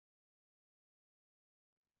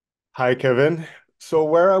Hi, Kevin. So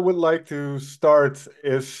where I would like to start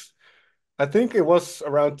is, I think it was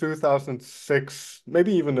around 2006,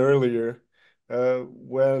 maybe even earlier,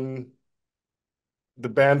 when the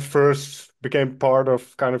band first became part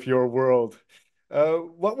of kind of your world.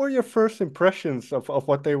 What were your first impressions of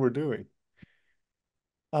what they were doing?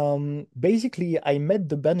 Basically, I met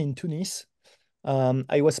the band in Tunis.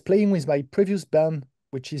 I was playing with my previous band,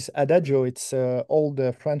 which is Adagio. It's old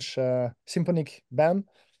French symphonic band.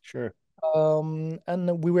 Sure.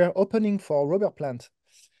 And we were opening for Robert Plant.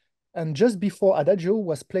 And just before Adagio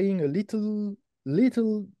was playing a little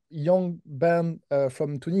young band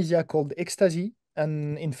from Tunisia called Ecstasy.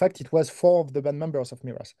 And in fact, it was four of the band members of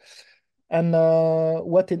Myrath. And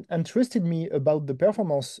what interested me about the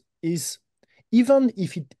performance is even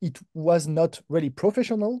if it was not really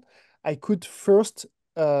professional, I could for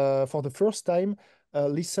the first time,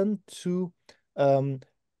 listen to um,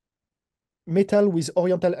 metal with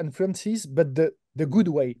Oriental influences, but the good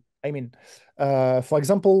way. I mean, for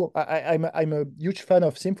example, I'm a huge fan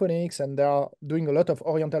of symphonics, and they are doing a lot of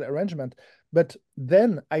Oriental arrangement. But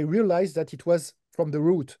then I realized that it was from the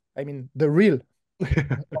root. I mean, the real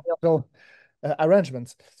Oriental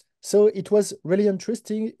arrangements. So it was really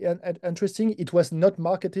interesting and interesting. It was not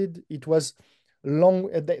marketed. It was long.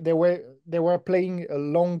 They were playing a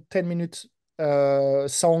long 10 minute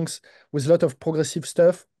songs with a lot of progressive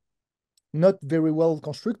stuff, not very well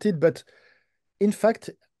constructed, but in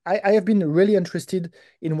fact, I have been really interested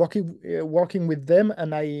in working with them,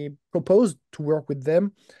 and I proposed to work with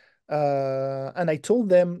them. And I told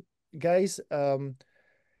them, guys,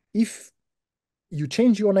 if you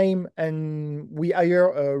change your name and we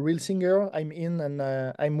hire a real singer, I'm in, and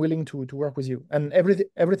I'm willing to work with you. And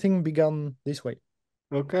everything began this way.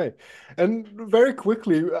 Okay. And very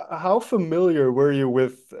quickly, how familiar were you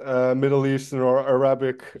with Middle Eastern or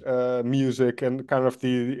Arabic music and kind of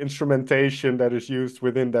the instrumentation that is used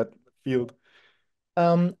within that field?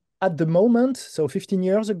 At the moment, so 15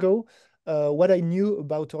 years ago, what I knew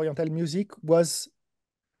about Oriental music was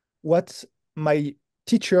what my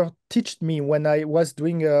teacher taught me when I was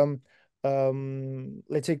doing,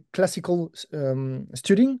 let's say, classical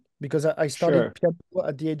studying, because I started Sure. piano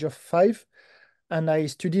at the age of 5, and I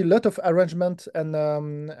studied a lot of arrangement and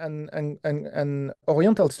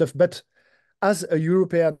Oriental stuff, but as a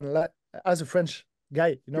European, as a French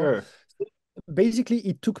guy, you know. Sure. Basically,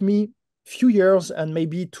 it took me few years and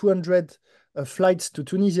maybe 200 flights to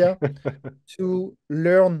Tunisia to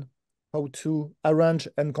learn how to arrange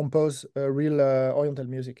and compose real Oriental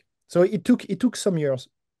music. So it took some years.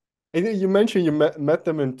 And you mentioned you met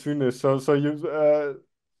them in Tunis. So you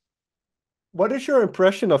what is your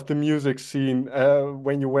impression of the music scene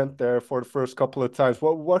when you went there for the first couple of times?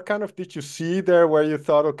 What kind of did you see there where you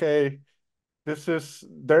thought, okay,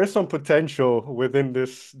 there is some potential within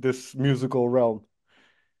this musical realm?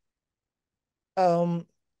 Um,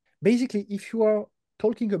 Basically, if you are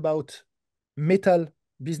talking about metal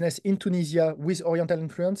business in Tunisia with Oriental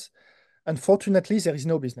influence, unfortunately, there is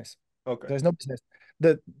no business. Okay. There is no business.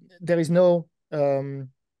 The, there is no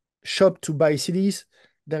shop to buy CDs.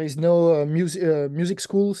 There is no music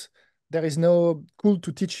schools. There is no school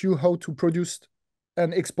to teach you how to produce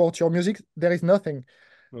and export your music. There is nothing.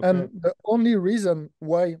 Okay. And the only reason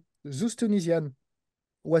why those Tunisian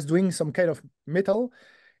was doing some kind of metal,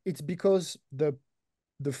 it's because the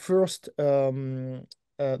father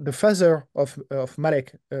of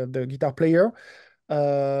Malek, the guitar player,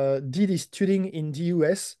 did his studying in the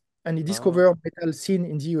US, and he Ah. discovered metal scene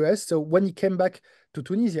in the US. So when he came back to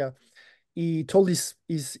Tunisia, he told his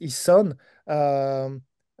son,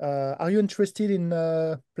 "Are you interested in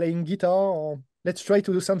playing guitar? Or let's try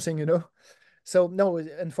to do something, you know?" So no,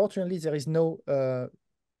 unfortunately, there is no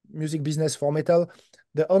music business for metal.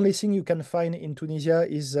 The only thing you can find in Tunisia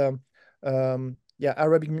is yeah,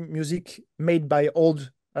 Arabic music made by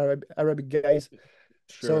old Arabic guys.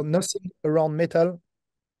 So Sure. nothing around metal.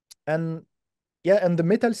 And yeah, and the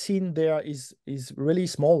metal scene there is really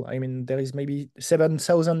small. I mean, there is maybe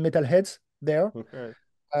 7,000 metalheads there. Okay.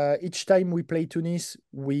 Each time we play Tunis,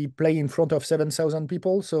 we play in front of 7,000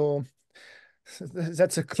 people. So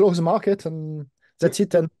that's a close market, and that's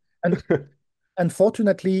it. And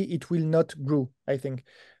unfortunately, it will not grow, I think.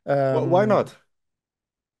 Well, why Um, not?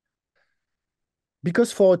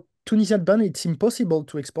 because for Tunisian band, it's impossible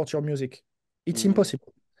to export your music. It's Mm.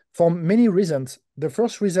 impossible for many reasons. The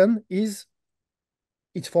first reason is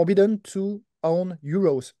it's forbidden to own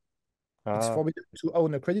euros. It's Ah. forbidden to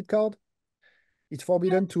own a credit card. It's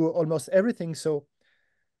forbidden to almost everything. So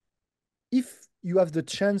if you have the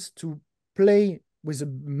chance to play with a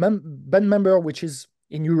band member which is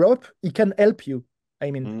in Europe, he can help you.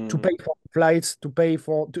 I mean, to pay Mm. for flights, to pay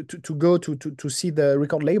for to go to see the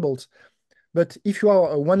record labels. But if you are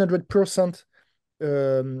a 100%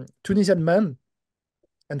 Tunisian man,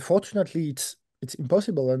 unfortunately, it's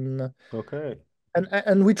impossible. Okay.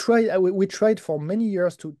 And we tried for many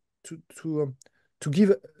years to give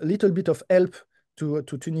a little bit of help to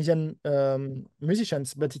Tunisian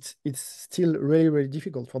musicians, but it's still really really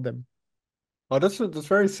difficult for them. Oh, that's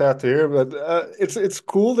very sad to hear, but it's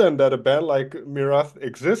cool then that a band like Myrath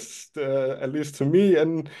exists, at least to me.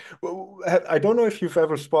 And I don't know if you've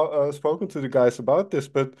ever spoken to the guys about this,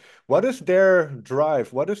 but what is their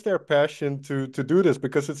drive? What is their passion to do this?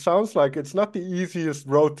 Because it sounds like it's not the easiest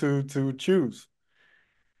road to choose.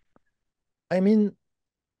 I mean,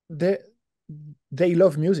 they they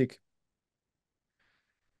love music,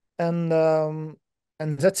 and um,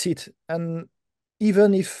 and that's it. And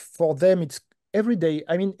even if for them it's every day,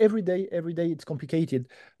 I mean, every day it's complicated.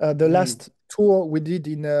 The Mm, last tour we did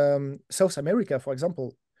in South America, for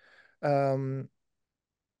example, um,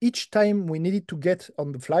 each time we needed to get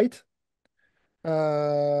on the flight,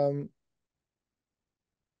 um,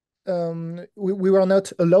 we were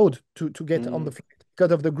not allowed to get on the mm, flight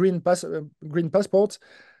because of the green passports,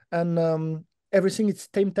 and everything is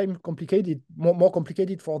same time complicated, more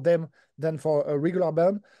complicated for them than for a regular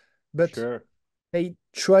band. But sure. they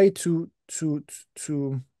try to to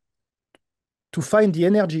find the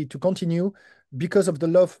energy to continue because of the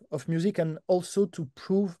love of music, and also to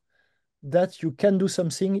prove that you can do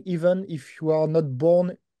something even if you are not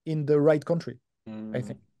born in the right country, I Mm.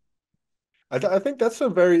 think. I think that's a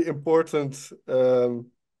very important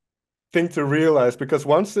thing to realize because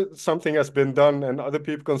once something has been done and other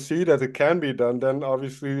people can see that it can be done, then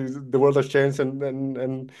obviously the world has changed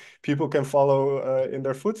and people can follow in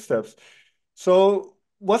their footsteps. So,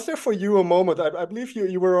 was there for you a moment? I believe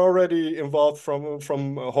you were already involved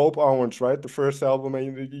from Hope onwards, right? The first album,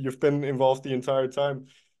 and you've been involved the entire time.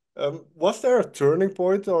 Was there a turning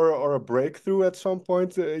point or a breakthrough at some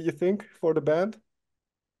point, you think, for the band?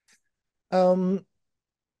 Um,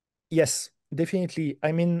 Yes, definitely.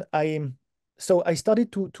 I mean, I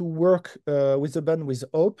started to work with the band with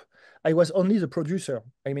Hope. I was only the producer.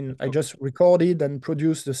 I mean, I Okay. just recorded and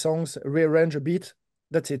produced the songs, rearrange a bit.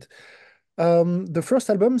 That's it. The first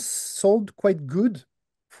album sold quite good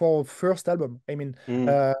for first album. I mean,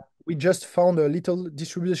 Mm, we just found a little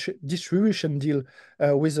distribution deal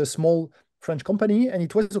with a small French company, and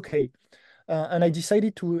it was okay. And I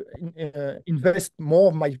decided to invest more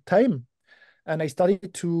of my time, and I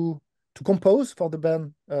started to compose for the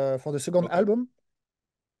band for the second okay. album.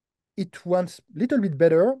 It went a little bit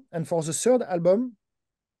better, and for the third album,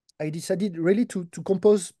 I decided really to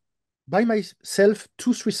compose by myself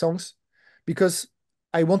two, three songs because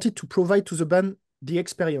I wanted to provide to the band the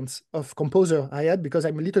experience of composer I had because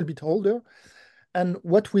I'm a little bit older. And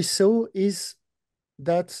what we saw is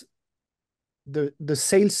that the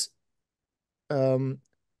sales um,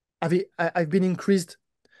 have been increased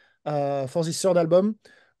for this third album,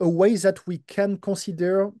 a way that we can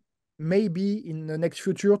consider maybe in the next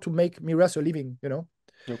future to make Myrath a living, you know.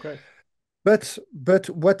 Okay. But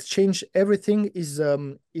what changed everything is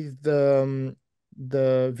the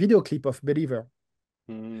video clip of Believer.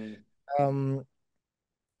 Mm, Um,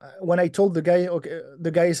 when I told the guy, okay,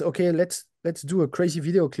 the guys, okay, let's do a crazy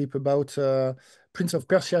video clip about Prince of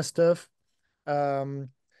Persia stuff. Um,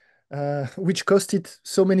 which costed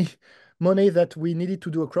so many money that we needed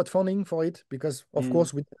to do a crowdfunding for it because, of mm,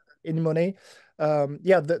 course, we didn't have any money.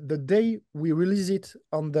 Yeah, the day we release it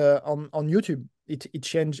on YouTube, it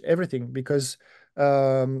changed everything because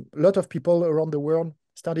a lot of people around the world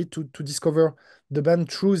started to discover the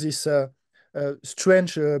band through this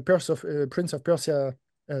strange Prince of Persia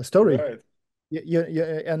story. right. Yeah, yeah,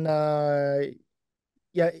 yeah, and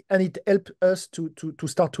yeah, and it helped us to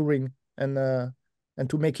start touring and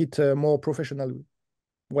to make it a more professional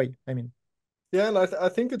way. I mean, Yeah, and I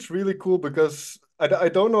think it's really cool because I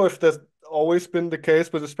don't know if that's always been the case,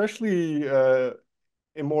 but especially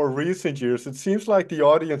in more recent years, it seems like the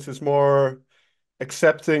audience is more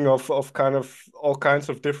accepting of kind of all kinds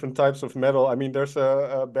of different types of metal. I mean, there's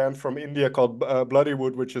a band from India called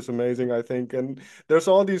Bloodywood, which is amazing, I think, and there's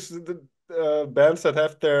all these bands that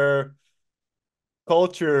have their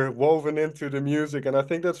culture woven into the music, and I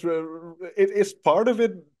think that's it is part of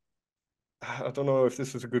it. I don't know if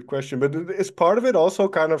this is a good question, but is part of it also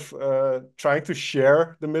kind of trying to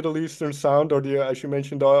share the Middle Eastern sound or the, as you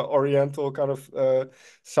mentioned, the Oriental kind of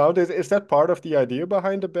sound? Is that part of the idea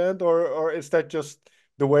behind the band, or is that just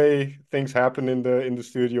the way things happen in the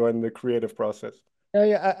studio and the creative process? yeah,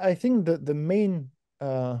 yeah, I think the main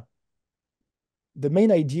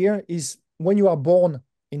idea is when you are born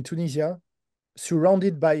in Tunisia,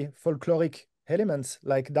 surrounded by folkloric elements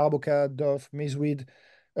like darbuka, dove, mezweed,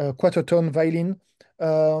 quarter tone violin,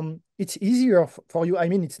 it's easier for you. I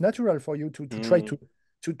mean, it's natural for you to try Mm,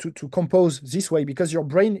 to compose this way because your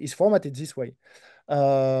brain is formatted this way.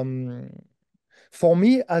 Um, for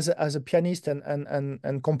me, as a pianist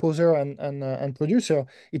and composer and producer,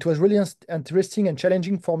 it was really interesting and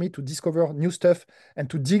challenging for me to discover new stuff and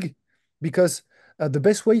to dig because the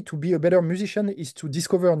best way to be a better musician is to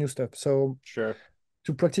discover new stuff. So sure.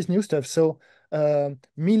 to practice new stuff. So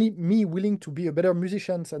me willing to be a better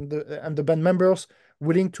musician and the band members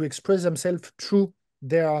willing to express themselves through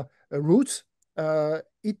their roots.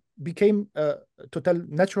 It became a total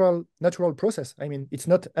natural process. I mean, it's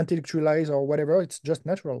not intellectualized or whatever. It's just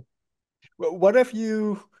natural. What have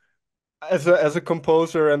you, as a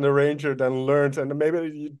composer and arranger, then learned? And maybe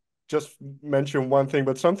you just mention one thing,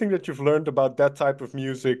 but something that you've learned about that type of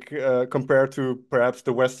music compared to perhaps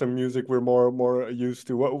the Western music we're more used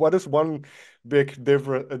to. What is one big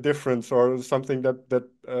difference or something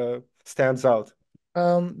that stands out?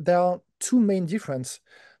 There are two main differences.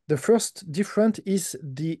 The first difference is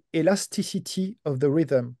the elasticity of the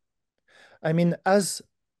rhythm. I mean, as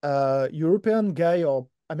a European guy or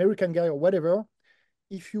American guy or whatever,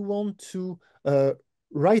 if you want to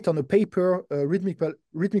write on a paper a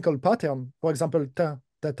rhythmical pattern, for example, ta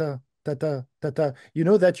ta ta ta ta ta ta, you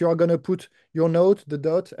know that you are gonna put your note, the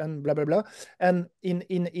dot, and blah blah blah. And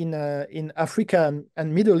in Africa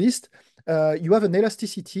and Middle East, you have an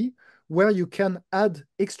elasticity where you can add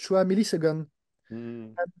extra millisecond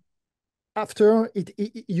Mm, after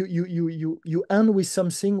you end with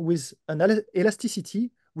something with an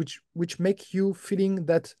elasticity which make you feeling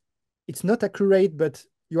that it's not accurate but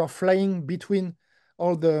you are flying between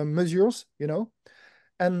all the measures, you know.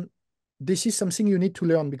 And this is something you need to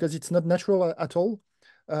learn because it's not natural at all.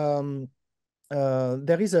 um,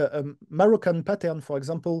 there is a Moroccan pattern, for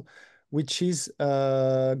example, which is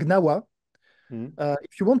gnawa. mm,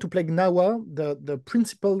 If you want to play gnawa, the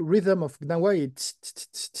principal rhythm of gnawa is,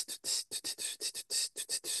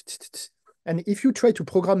 and if you try to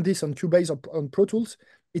program this on Cubase or on Pro Tools,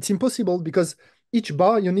 it's impossible because each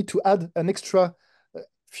bar you need to add an extra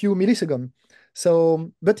few milliseconds.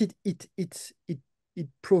 So, but it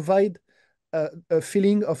provide a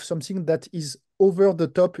feeling of something that is over the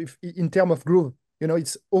top if, in terms of groove. You know,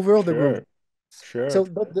 it's over the groove. sure, sure. So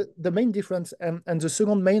but the main difference and the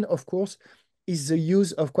second main, of course, is the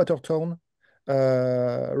use of quarter tone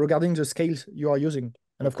regarding the scales you are using.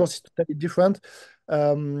 And of Okay. course, it's totally different.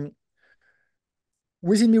 Um,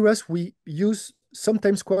 Within Myrath, we use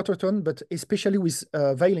sometimes quarter tone, but especially with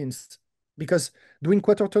violins. Because doing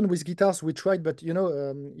quarter tone with guitars, we tried, but you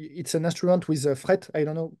know, it's an instrument with a fret. I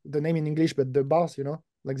don't know the name in English, but the bars, you know,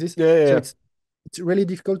 like this. Yeah, yeah, So yeah. it's really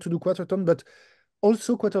difficult to do quarter tone, but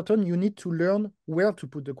also quarter tone, you need to learn where to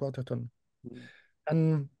put the quarter tone. Mm.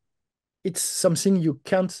 And it's something you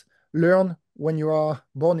can't learn when you are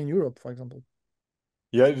born in Europe, for example.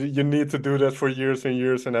 Yeah, you need to do that for years and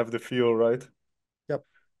years and have the feel, right? Yep.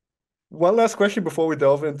 One last question before we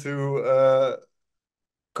delve into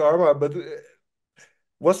karma, but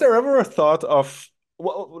was there ever a thought of,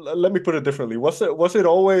 well, let me put it differently. Was it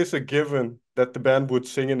always a given that the band would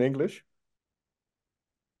sing in English?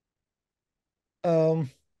 Um,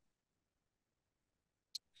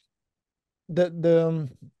 the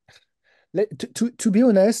to be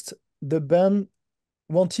honest, the band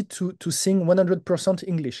wanted to sing 100%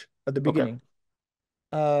 English at the Okay. beginning.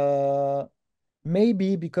 Uh,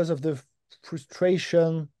 Maybe because of the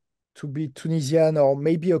frustration to be Tunisian, or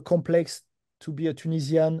maybe a complex to be a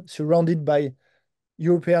Tunisian surrounded by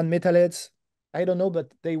European metalheads. I don't know,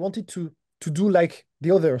 but they wanted to do like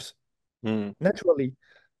the others Mm, naturally,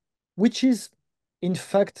 which is in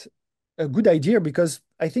fact a good idea because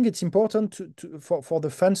I think it's important for the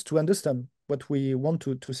fans to understand what we want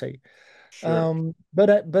to say. sure.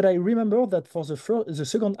 But I remember that for the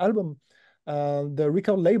second album, the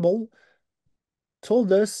record label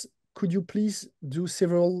told us, could you please do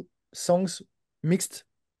several songs mixed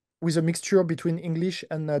with a mixture between English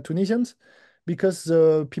and Tunisians? Because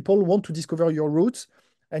people want to discover your roots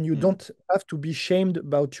and you Mm, don't have to be shamed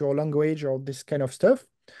about your language or this kind of stuff.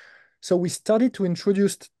 So we started to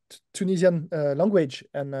introduce Tunisian language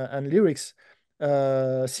and lyrics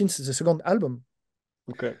since the second album.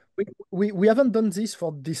 okay. We haven't done this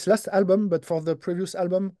for this last album, but for the previous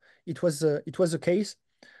album, it was the case,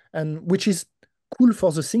 and which is cool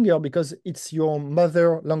for the singer because it's your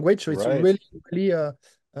mother language, so it's Right. really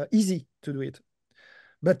easy to do it.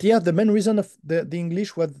 But yeah, the main reason of the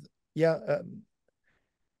English was yeah,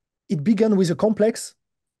 it began with a complex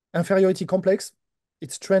inferiority complex.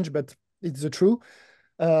 It's strange, but it's the truth.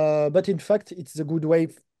 But in fact, it's a good way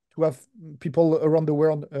to have people around the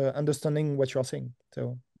world understanding what you're saying.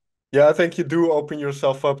 So Yeah, I think you do open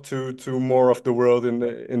yourself up to more of the world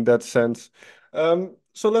in that sense.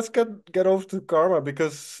 So let's get over to Karma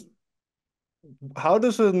because how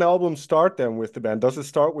does an album start then with the band? Does it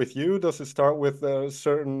start with you? Does it start with a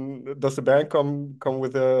certain? Does the band come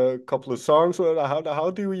with a couple of songs? Or how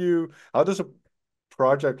does a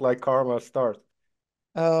project like Karma start?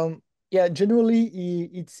 um, yeah, generally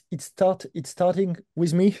it's starting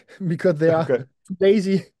with me because they are Okay. too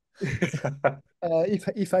lazy.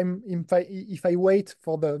 If I wait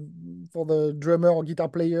for the drummer or guitar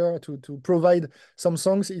player to provide some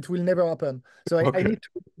songs, it will never happen. So I Okay. need to.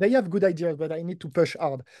 They have good ideas, but I need to push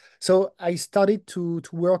hard. So I started to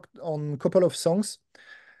work on a couple of songs,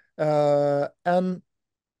 and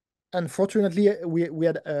unfortunately we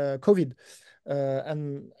had COVID,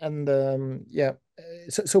 and yeah.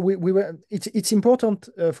 So we were. It's important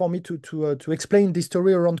for me to explain this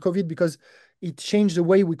story around COVID because it changed the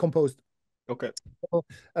way we composed. Okay. So,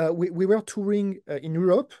 we were touring in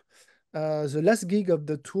Europe. The last gig of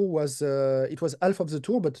the tour was it was half of the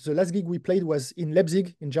tour, but the last gig we played was in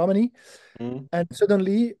Leipzig in Germany. Mm. And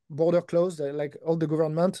suddenly border closed, like all the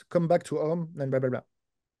government come back to home and blah blah blah.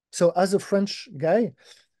 So as a French guy,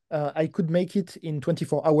 I could make it in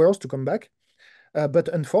 24 hours to come back. But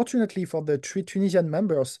unfortunately for the three Tunisian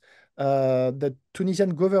members, the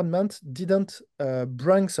Tunisian government didn't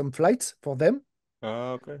bring some flights for them.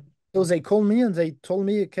 Okay. So they called me and they told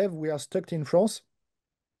me, Kev, we are stuck in France.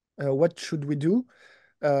 What should we do?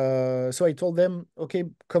 So I told them, okay,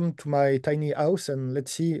 come to my tiny house and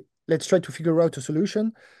let's try to figure out a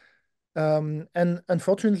solution. And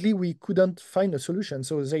unfortunately, we couldn't find a solution.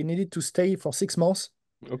 So they needed to stay for 6 months.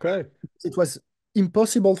 Okay. It was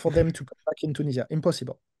impossible for them to come back in Tunisia,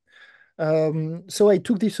 impossible. So I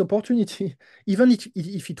took this opportunity, even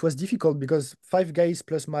if it was difficult, because 5 guys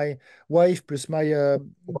plus my wife plus my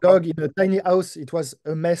Wow. dog in a tiny house, it was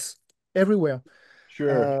a mess everywhere.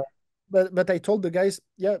 Sure. Uh, but I told the guys,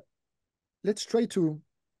 yeah, let's try to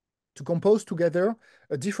compose together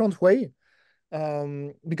a different way,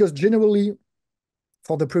 because generally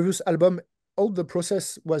for the previous album, all the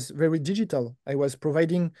process was very digital. I was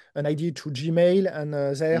providing an ID through Gmail and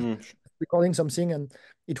there Mm. recording something, and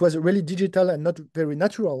it was really digital and not very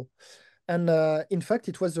natural. And in fact,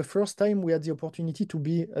 it was the first time we had the opportunity to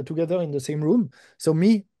be together in the same room. So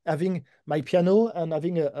me having my piano and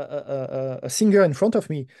having a singer in front of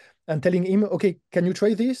me and telling him, okay, can you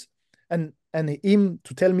try this? And him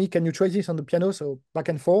to tell me, can you try this on the piano? So back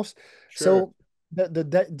and forth. Sure. So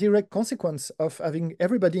the direct consequence of having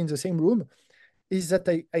everybody in the same room is that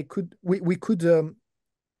we could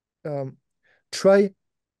um, try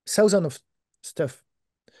thousands of stuff,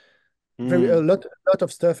 very Mm. a lot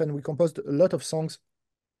of stuff, and we composed a lot of songs.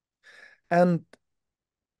 And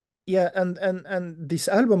yeah, and this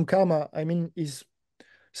album Karma, I mean, is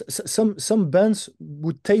some bands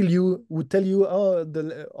would tell you, oh,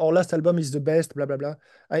 our last album is the best, blah blah blah.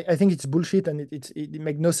 I think it's bullshit, and it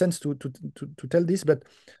makes no sense to tell this, but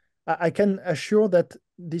I can assure that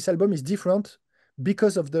this album is different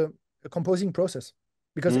because of the composing process,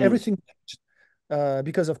 because Mm. everything changed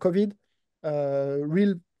because of COVID.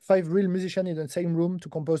 Real 5 real musicians in the same room to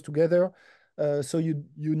compose together. So you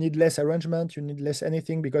need less arrangement, you need less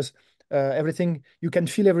anything because everything you can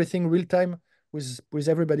feel everything real time with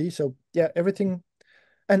everybody. So yeah, everything.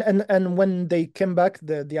 And when they came back,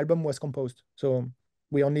 the album was composed. So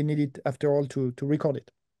we only needed after all to record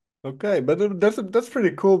it. Okay, but that's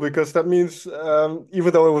pretty cool because that means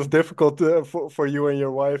even though it was difficult for you and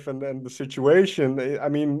your wife and the situation, I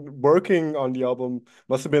mean, working on the album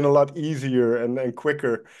must have been a lot easier and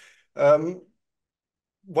quicker. Um,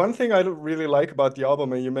 One thing I don't really like about the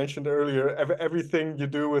album, and you mentioned earlier, everything you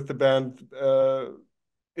do with the band,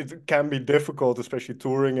 it can be difficult, especially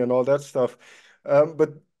touring and all that stuff.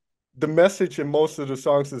 But the message in most of the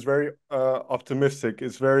songs is very optimistic.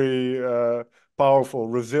 It's very powerful,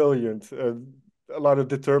 resilient, a lot of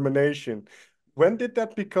determination. When did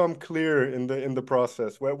that become clear in the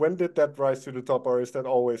process? When did that rise to the top, or is that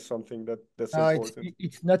always something that's It's important?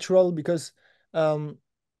 it's natural because um,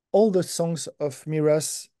 all the songs of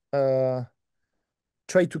Myrath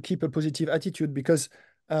try to keep a positive attitude because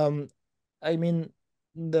um, I mean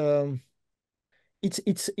the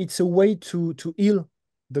it's a way to heal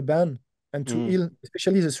the band and to Mm, heal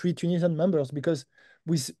especially the three Tunisian members because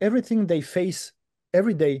with everything they face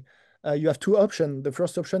every day, you have two options. The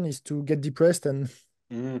first option is to get depressed and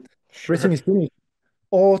mm, everything sure. is finished,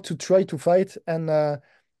 or to try to fight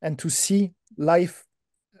and to see life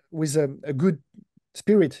with a good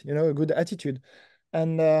spirit, a good attitude.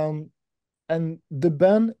 And and the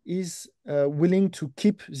band is willing to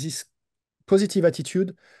keep this positive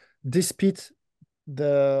attitude despite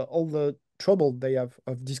the all the trouble they have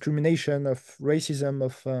of discrimination, of racism,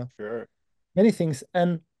 of Sure. many things.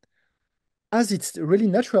 And as it's really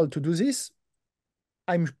natural to do this,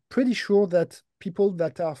 I'm pretty sure that people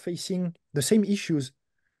that are facing the same issues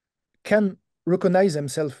can recognize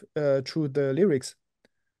themselves through the lyrics.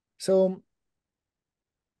 So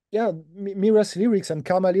yeah, Mira's lyrics and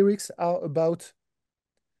Karma lyrics are about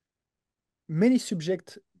many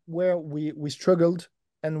subjects where we struggled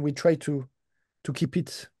and we try to keep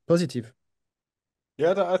it positive.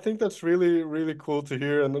 Yeah, I think that's really, really cool to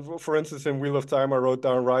hear. And for instance, in Wheel of Time, I wrote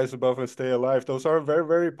down "Rise above and stay alive." Those are very,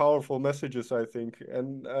 very powerful messages, I think.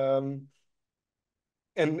 And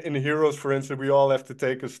in Heroes, for instance, we all have to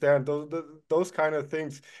take a stand. Those kind of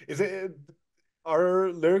things. Is it Are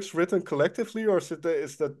lyrics written collectively, or is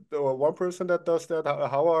that one person that does that?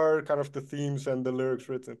 How are kind of the themes and the lyrics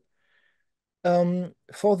written?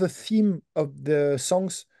 For the theme of the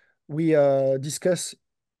songs, we discuss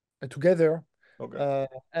together, Okay. uh,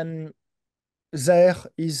 and Zaire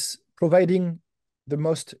is providing the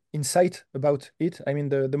most insight about it. I mean,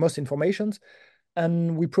 the most information,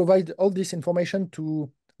 and we provide all this information to,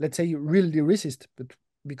 let's say, real lyricists, but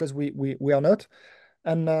because we are not.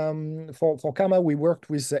 And for Karma, we worked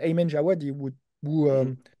with Ayman Jawadi, who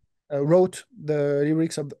Hmm. wrote the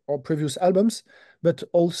lyrics of our previous albums, but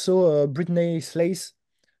also Brittany Slays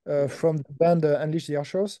Okay. from the band Unleash the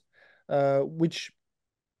Archers, which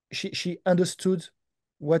she understood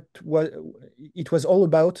what it was all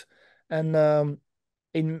about, and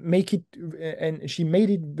make it, and she made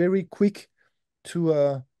it very quick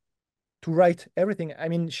to write everything. I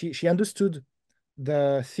mean, she understood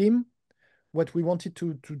the theme, what we wanted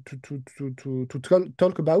to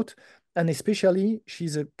talk about, and especially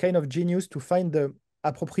she's a kind of genius to find the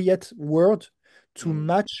appropriate word to Mm.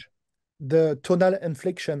 match the tonal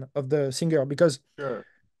inflection of the singer. Because Sure.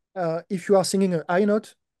 if you are singing a high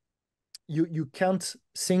note, you can't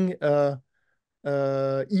sing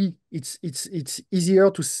E. It's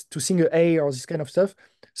easier to sing a A or this kind of stuff.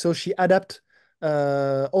 So she adapt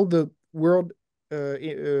all the word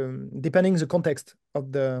depending the context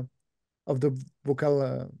of the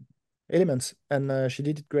vocal elements, and she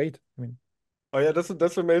did it great. I mean, Oh yeah,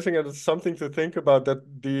 that's amazing, and it's something to think about. That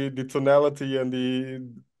the tonality and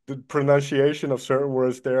the pronunciation of certain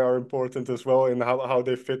words there are important as well, in how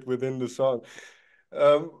they fit within the song.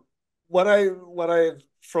 Um, what I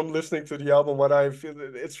from listening to the album, what I feel,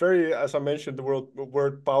 it's very, as I mentioned, the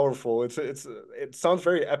word powerful. It sounds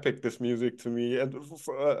very epic, this music to me, and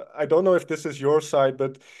I don't know if this is your side,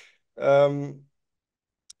 but um,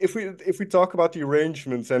 if we talk about the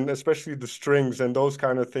arrangements and especially the strings and those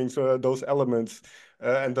kind of things, those elements,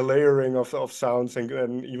 and the layering of sounds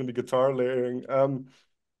and even the guitar layering,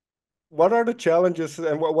 what are the challenges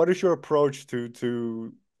and what is your approach to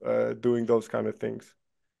doing those kind of things,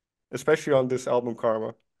 especially on this album,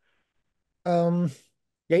 Karma? um,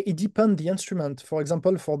 yeah, it depends the instrument. For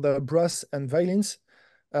example, for the brass and violins,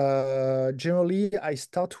 generally I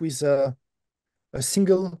start with a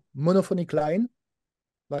single monophonic line.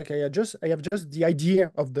 Like I have just the idea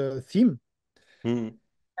of the theme, Hmm.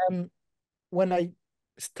 and when I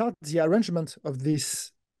start the arrangement of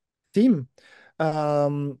this theme,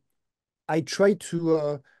 um, I try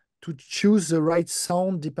to choose the right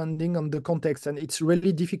sound depending on the context, and it's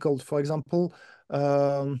really difficult. For example,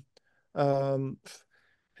 um, um,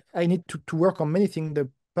 I need to work on many things: the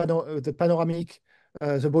panoramic,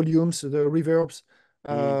 the volumes, the reverbs.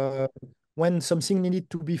 Hmm. Uh, when something needed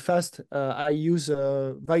to be fast, I use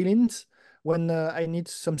violins. When I need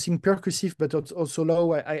something percussive but also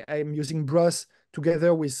low, I'm using brass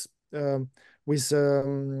together with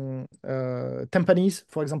timpanis,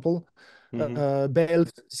 for example, Hmm.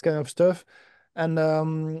 bells, this kind of stuff. And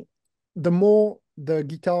the more the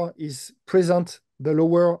guitar is present, the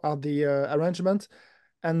lower are the arrangement,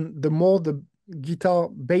 and the more the guitar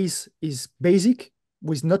bass is basic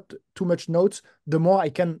with not too much notes, the more I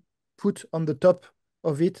can put on the top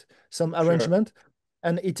of it some Sure. arrangement.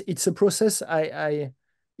 And it's a process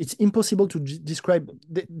it's impossible to describe.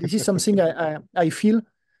 This is something I feel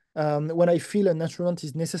when I feel an instrument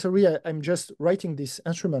is necessary. I'm just writing this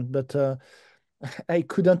instrument, but I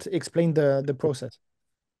couldn't explain the process.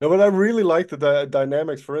 No, but I really like the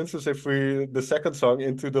dynamics. For instance, if we the second song,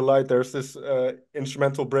 "Into the Light," there's this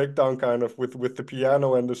instrumental breakdown kind of with the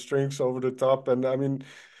piano and the strings over the top, and I mean,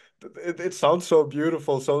 it sounds so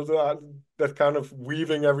beautiful. So that kind of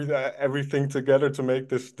weaving everything together to make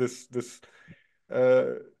this uh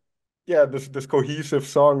yeah, this cohesive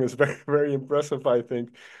song is very, very impressive, I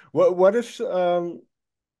think. What is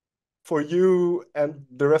for you and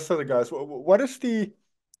the rest of the guys, what is the,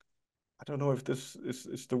 I don't know if this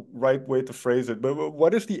is the right way to phrase it, but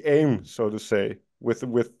what is the aim, so to say, with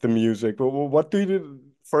the music? What do you,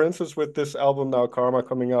 for instance, with this album now, Karma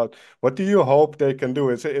coming out, what do you hope they can do?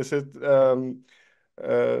 Is it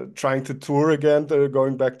trying to tour again,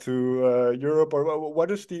 going back to Europe, or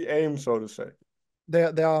what is the aim, so to say?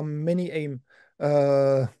 There are many aim.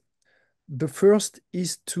 Uh, the first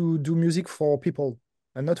is to do music for people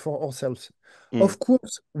and not for ourselves. Mm. Of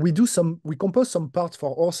course, we compose some parts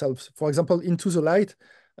for ourselves. For example, Into the Light,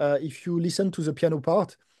 if you listen to the piano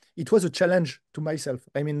part, it was a challenge to myself.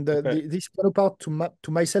 I mean, Okay. this piano part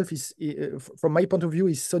to myself is, from my point of view,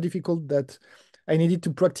 is so difficult that I needed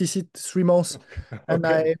to practice it 3 months, and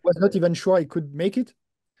Okay. I was not even sure I could make it.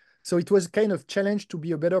 So it was kind of challenge to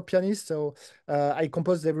be a better pianist. So I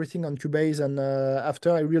composed everything on Cubase, and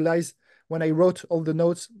after I realized when I wrote all the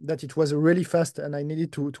notes that it was really fast, and I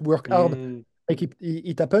needed to work hard Mm. make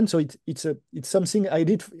it happen. So it's something I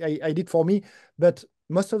did for me. But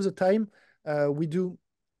most of the time, we do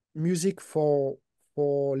music for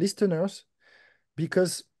listeners,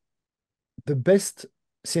 because the best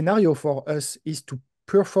scenario for us is to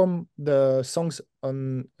perform the songs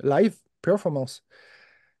on live performance,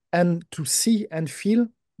 and to see and feel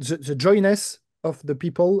the joyness of the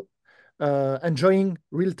people enjoying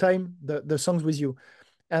real time the songs with you.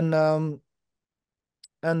 And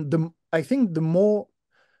I think the more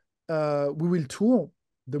we will tour,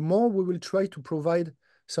 the more we will try to provide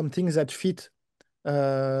some things that fit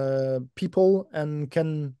people and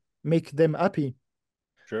can make them happy.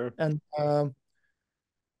 Sure.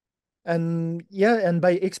 And yeah, and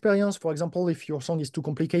by experience, for example, if your song is too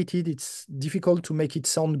complicated, it's difficult to make it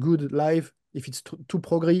sound good live. If it's too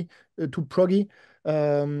proggy,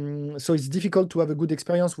 so it's difficult to have a good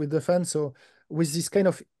experience with the fans. So with this kind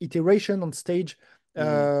of iteration on stage,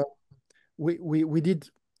 Mm. uh, we did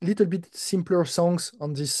little bit simpler songs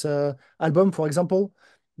on this album, for example.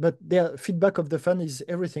 But the feedback of the fan is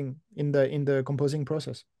everything in the composing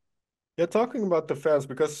process. Yeah, talking about the fans,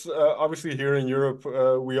 because obviously here in Europe,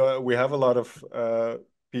 we have a lot of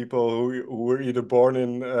people who were either born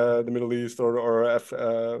in the Middle East or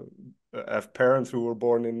have parents who were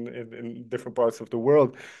born in different parts of the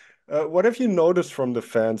world. What have you noticed from the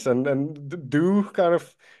fans, and do kind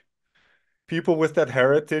of people with that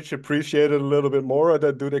heritage appreciate it a little bit more, or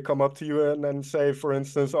that do they come up to you and say, for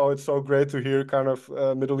instance, "Oh, it's so great to hear kind of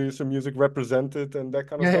Middle Eastern music represented," and that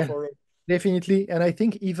kind of Yeah, stuff? yeah, Or definitely. And I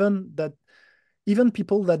think even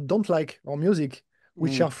people that don't like our music,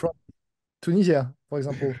 which mm, are from Tunisia, for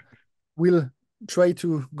example, will try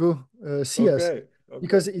to go see us, okay, okay.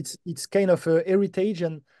 because it's kind of a heritage.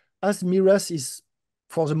 And as Myrath is,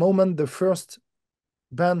 for the moment, the first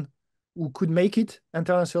band who could make it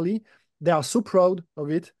internationally, they are so proud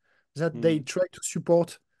of it that they Mm. try to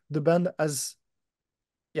support the band as,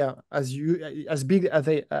 yeah, as big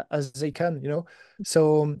as they can,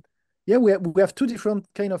 so yeah, we have two different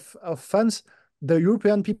kind of fans. The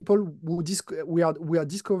European people we are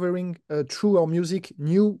discovering through our music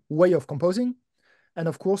new way of composing, and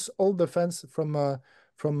of course all the fans from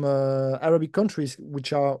Arabic countries,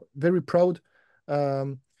 which are very proud,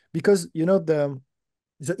 um, because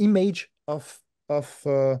the image of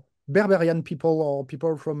Berberian people or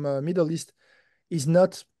people from Middle East is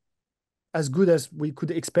not as good as we could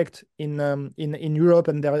expect in Europe,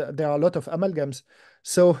 and there are a lot of amalgams.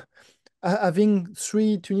 So having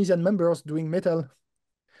three Tunisian members doing metal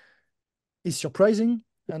is surprising,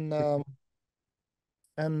 and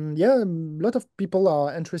yeah, a lot of people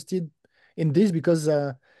are interested in this, because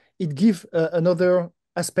it gives another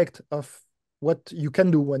aspect of what you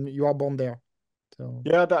can do when you are born there. So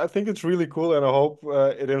Yeah, I think it's really cool, and I hope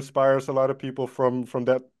it inspires a lot of people from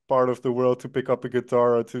that part of the world to pick up a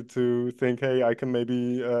guitar or to think, hey, I can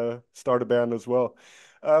maybe start a band as well.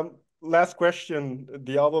 Last question.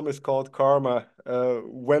 The album is called Karma.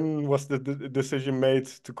 When was the d decision made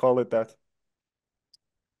to call it that?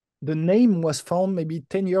 the name was found maybe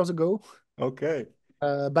 10 years ago, Okay.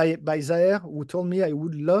 by Zaher, who told me I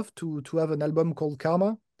would love to have an album called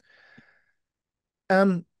Karma.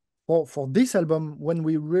 And for this album, when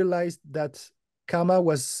we realized that karma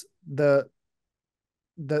was the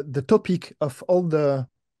topic of all the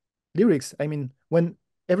lyrics, I mean, when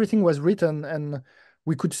everything was written and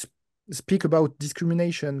we could speak about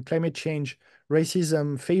discrimination, climate change,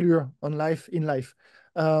 racism, failure on life in life,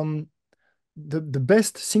 um, the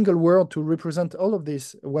best single word to represent all of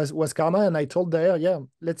this was karma. And I told her, yeah,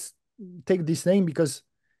 let's take this name, because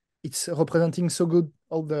it's representing so good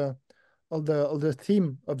all the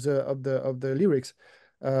theme of the lyrics.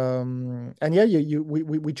 And yeah,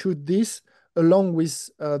 we choose this along with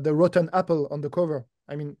the rotten apple on the cover.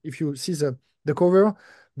 I mean, if you see the cover,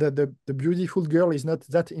 the beautiful girl is not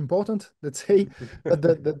that important, let's say, but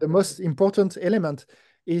the most important element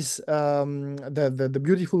is the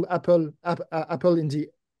beautiful apple in the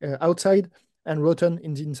outside and rotten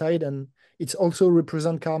in the inside, and it's also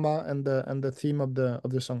represent karma and the theme of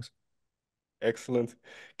the songs. Excellent.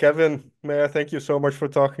 Kevin, may I thank you so much for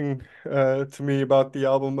talking to me about the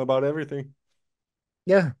album, about everything.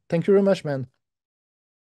 Yeah, thank you very much, man.